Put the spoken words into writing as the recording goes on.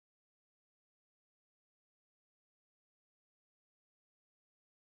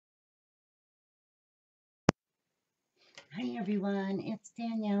Hi everyone, it's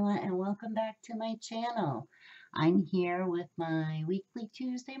Daniela and welcome back to my channel. I'm here with my weekly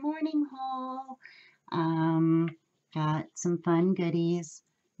Tuesday morning haul. Um, got some fun goodies.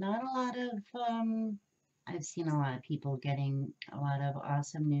 Not a lot of, I've seen a lot of people getting a lot of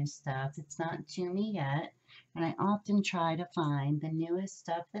awesome new stuff. It's not to me yet, and I often try to find the newest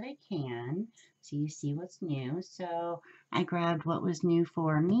stuff that I can so you see what's new. So I grabbed what was new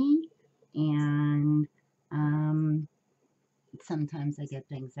for me and sometimes I get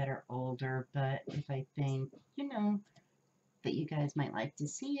things that are older, but if I think, that you guys might like to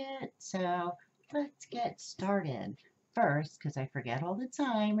see it, so let's get started. First, because I forget all the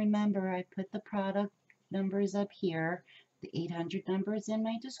time, remember I put the product numbers up here. The 800 numbers in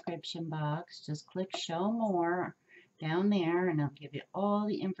my description box. Just click show more down there and I'll give you all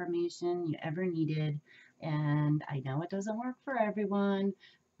the information you ever needed. And I know it doesn't work for everyone,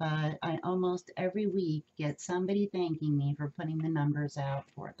 but I almost every week get somebody thanking me for putting the numbers out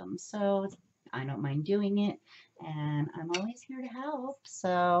for them. So I don't mind doing it, and I'm always here to help.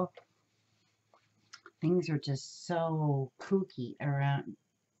 So things are just so kooky around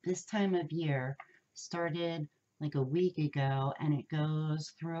this time of year. Started like a week ago, and it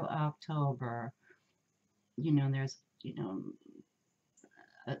goes through October. There's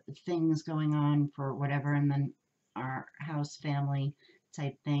uh, things going on for whatever, and then our house family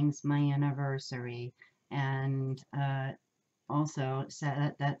type things, my anniversary, and also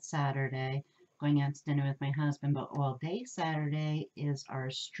that Saturday going out to dinner with my husband. But all day Saturday is our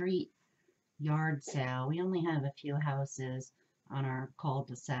street yard sale. We only have a few houses on our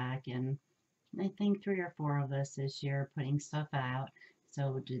cul-de-sac, and I think 3 or 4 of us this year putting stuff out. So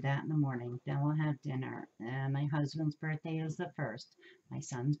we'll do that in the morning. Then we'll have dinner. And my husband's birthday is the 1st. My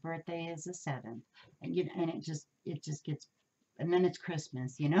son's birthday is the 7th. And it just gets, and then it's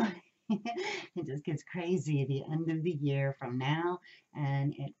Christmas, It just gets crazy at the end of the year from now,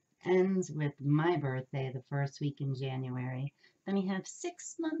 and it ends with my birthday the first week in January. Then you have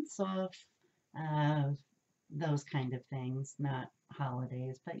 6 months off, uh, those kind of things, not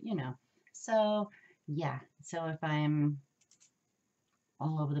holidays, but So, yeah, so if I'm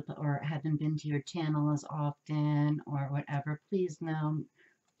all over or haven't been to your channel as often or whatever, please know I'm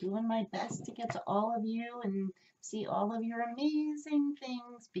doing my best to get to all of you and see all of your amazing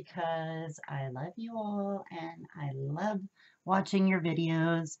things because I love you all and I love watching your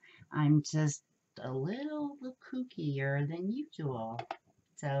videos. I'm just a little kookier than usual.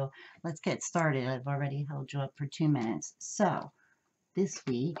 So let's get started. I've already held you up for 2 minutes. So this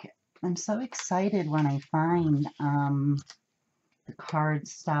week, I'm so excited when I find the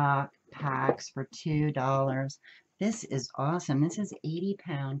cardstock packs for $2. This is awesome. This is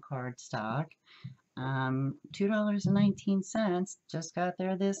 80-pound cardstock. $2.19. Just got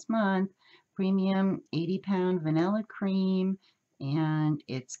there this month. Premium 80-pound vanilla cream, and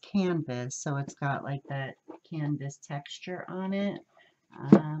it's canvas, so it's got like that canvas texture on it.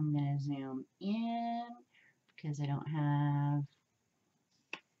 I'm going to zoom in because I don't have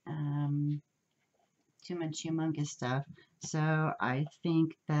too much humongous stuff. So I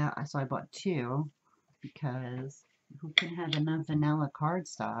think that, so I bought 2 because who can have enough vanilla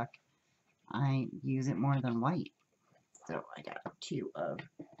cardstock? I use it more than white. So I got 2 of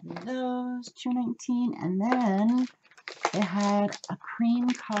those, $2.19, and then they had a cream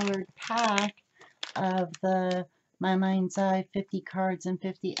colored pack of the My Mind's Eye 50 cards and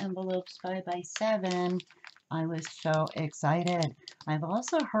 50 envelopes 5x7. I was so excited. I've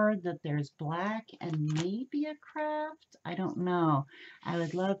also heard that there's black and maybe a craft. I don't know. I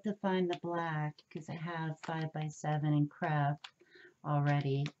would love to find the black because I have 5x7 and craft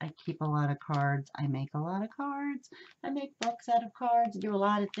already. I keep a lot of cards. I make a lot of cards. I make books out of cards. I do a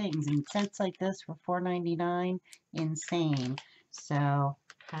lot of things. And sets like this for $4.99, insane. So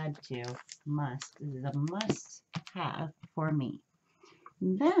had to, must. This is a must have for me.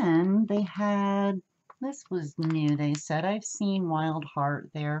 Then they had, this was new, they said. I've seen Wild Heart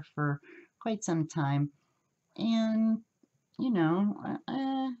there for quite some time. And,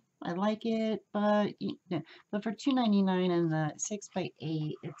 I like it, but for $2.99 and the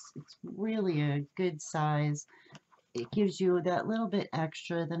 6x8, it's really a good size. It gives you that little bit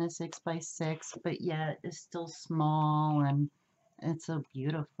extra than a 6x6, but yet it's still small and it's so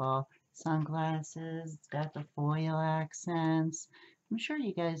beautiful. Sunglasses, it's got the foil accents. I'm sure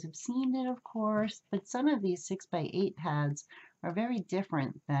you guys have seen it, of course, but some of these 6x8 pads are very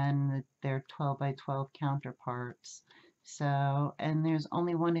different than their 12x12 counterparts. So, and there's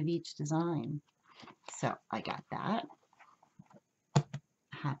only one of each design. So I got that.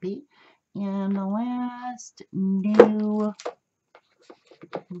 Happy. And the last new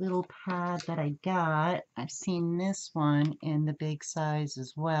little pad that I got. I've seen this one in the big size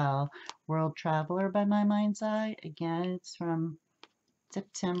as well. World Traveler by My Mind's Eye. Again, it's from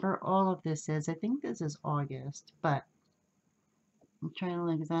September. All of this is, I think this is August, but I'm trying to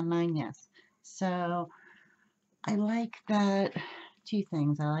look, is that 9? Yes. So I like that, two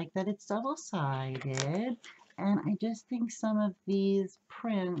things. I like that it's double-sided, and I just think some of these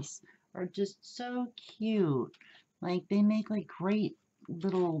prints are just so cute. Like, they make like great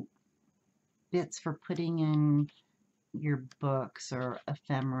little bits for putting in your books or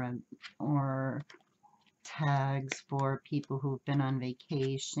ephemera or tags for people who've been on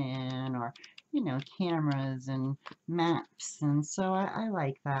vacation, or, you know, cameras and maps. And so I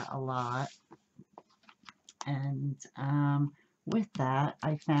like that a lot. And with that,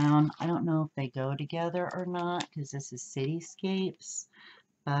 I found, I don't know if they go together or not because this is cityscapes,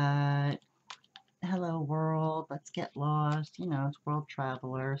 but Hello World, Let's Get Lost, you know, it's World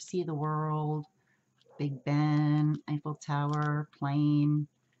Traveler, See the World, Big Ben, Eiffel Tower, Plane,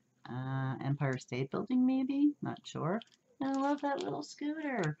 Empire State Building maybe, not sure. And I love that little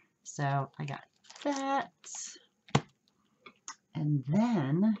scooter. So I got that. And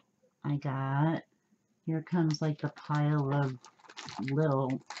then I got, here comes like the pile of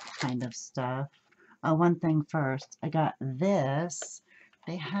little kind of stuff. One thing first, I got this.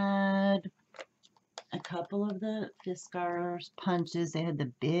 They had a couple of the Fiskars punches. They had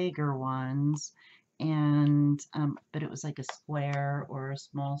the bigger ones, and but it was like a square or a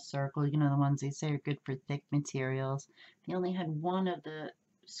small circle. You know, the ones they say are good for thick materials. They only had one of the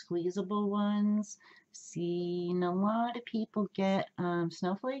squeezable ones. Seen a lot of people get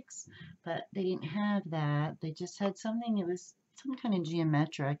snowflakes, but they didn't have that. They just had something. It was some kind of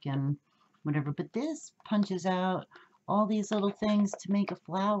geometric and whatever. But this punches out all these little things to make a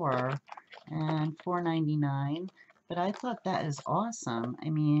flower, and $4.99. But I thought that is awesome. I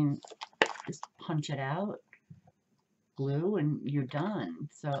mean, just punch it out, glue, and you're done.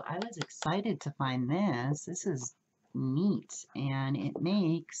 So I was excited to find this. This is neat, and it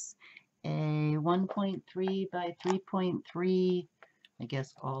makes a 1.3 by 3.3, I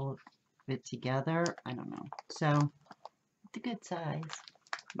guess all of it together. I don't know. So it's a good size.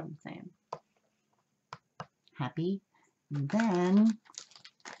 I'm saying. Happy. And then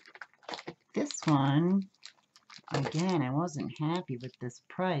this one, again, I wasn't happy with this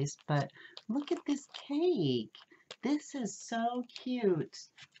price, but look at this cake. This is so cute.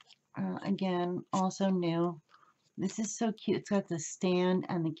 Again, also new. This is so cute. It's got the stand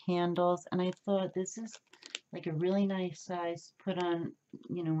and the candles, and I thought this is like a really nice size to put on,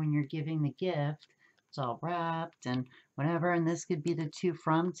 you know, when you're giving the gift. It's all wrapped and whatever, and this could be the to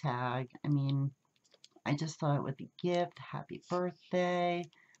from tag. I mean, I just thought with the gift, happy birthday.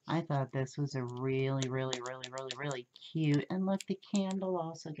 I thought this was a really, really, really, really, really cute. And look, the candle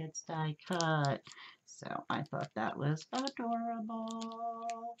also gets die cut. So I thought that was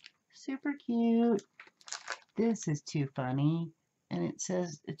adorable. Super cute. This is too funny. And it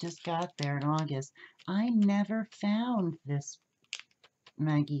says it just got there in August. I never found this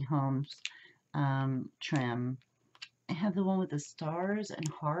Maggie Holmes trim. I have the one with the stars and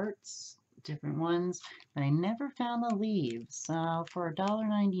hearts, different ones, but I never found the leaves. So for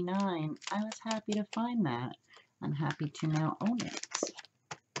 $1.99, I was happy to find that. I'm happy to now own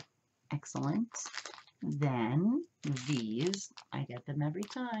it. Excellent. Then these, I get them every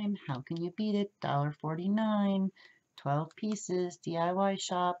time. How can you beat it? $1.49, 12 pieces, DIY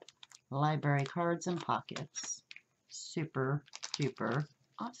shop, library cards and pockets. Super duper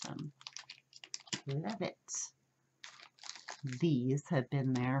awesome. Love it. These have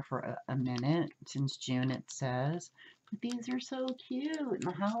been there for a minute, since June it says. But these are so cute.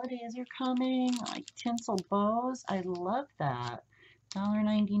 The holidays are coming, like tinsel bows. I love that.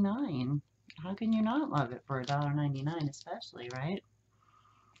 $1.99. How can you not love it for $1.99 especially, right?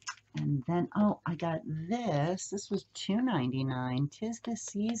 And then, oh, I got this. This was $2.99. 'Tis the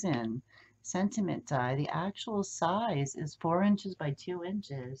Season sentiment die. The actual size is 4 inches by 2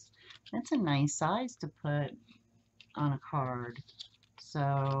 inches. That's a nice size to put on a card.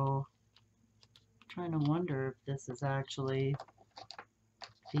 So I'm trying to wonder if this is actually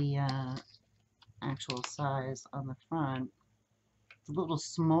the actual size on the front. It's a little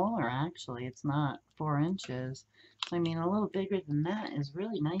smaller actually. It's not 4 inches. So I mean, a little bigger than that is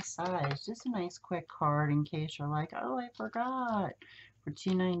really nice size. Just a nice quick card in case you're like, oh, I forgot. For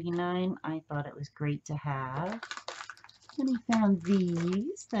 $2.99, I thought it was great to have. Then I found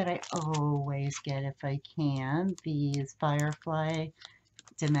these that I always get if I can. These Firefly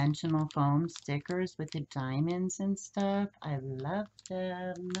dimensional foam stickers with the diamonds and stuff. I love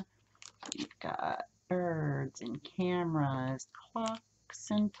them. We've got birds and cameras, clocks, books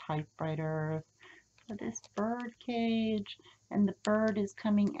and typewriters for this bird cage. And the bird is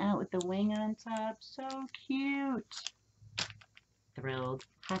coming out with the wing on top. So cute. Thrilled.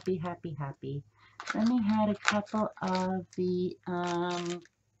 Happy, happy, happy. Then we had a couple of the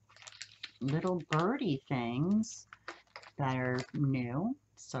little birdie things that are new.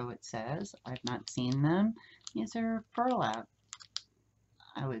 So it says. I've not seen them. These are burlap.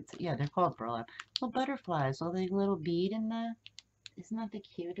 I would say, yeah, they're called burlap. Little butterflies. Well, the little bead in the, isn't that the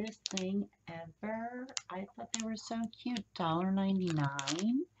cutest thing ever? I thought they were so cute. $1.99.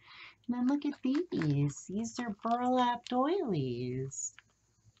 And then look at these. These are burlap doilies.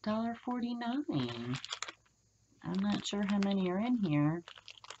 $1.49. I'm not sure how many are in here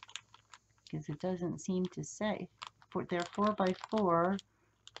because it doesn't seem to say. They're 4x4.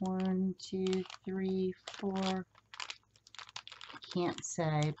 1, 2, 3, 4. Can't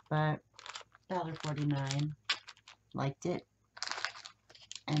say, but $1.49. Liked it.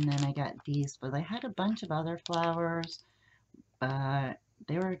 And then I got these, but I had a bunch of other flowers, but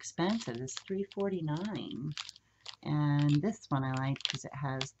they were expensive. It's $3.49. And this one I like because it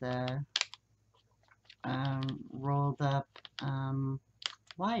has the rolled up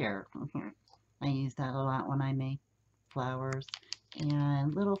wire. I use that a lot when I make flowers.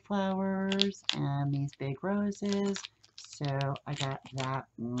 And little flowers and these big roses. So I got that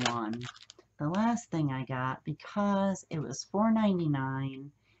one. The last thing I got, because it was $4.99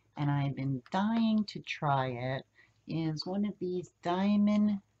 and I had been dying to try it, is one of these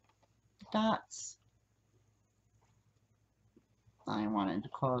diamond dots. I wanted to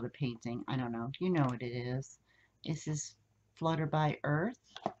call it a painting. I don't know. You know what it is. This is Flutter by Earth.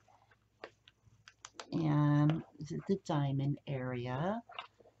 And this is the diamond area.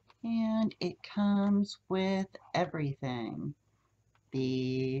 And it comes with everything.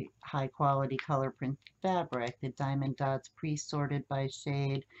 The high quality color print fabric, the diamond dots pre-sorted by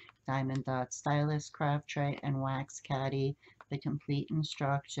shade, diamond dots stylus craft tray, and wax caddy, the complete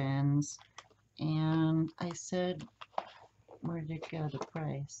instructions. And I said, where did it go, the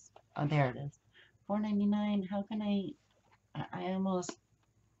price? Oh, there it is. $4.99. How can I almost,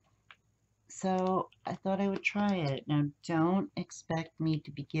 so I thought I would try it. Now don't expect me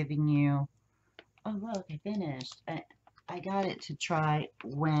to be giving you, oh look, I finished. I got it to try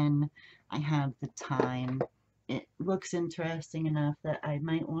when I have the time. It looks interesting enough that I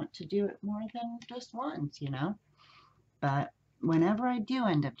might want to do it more than just once, you know. But whenever I do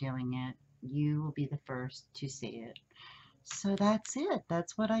end up doing it, you will be the first to see it. So that's it.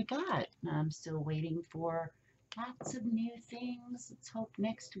 That's what I got. I'm still waiting for lots of new things. Let's hope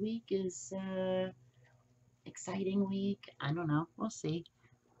next week is exciting week. I don't know. We'll see.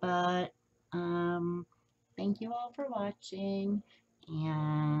 But thank you all for watching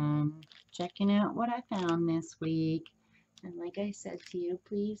and checking out what I found this week. And like I said to you,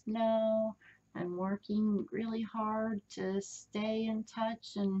 please know I'm working really hard to stay in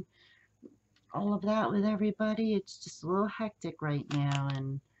touch and all of that with everybody. It's just a little hectic right now,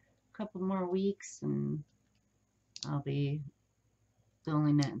 and a couple more weeks and I'll be, the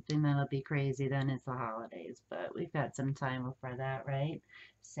only thing that'll be crazy then is the holidays, but we've got some time before that, right?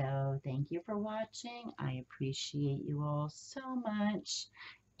 So thank you for watching. I appreciate you all so much,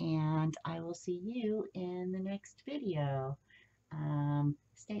 and I will see you in the next video.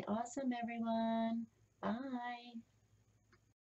 Stay awesome, everyone. Bye.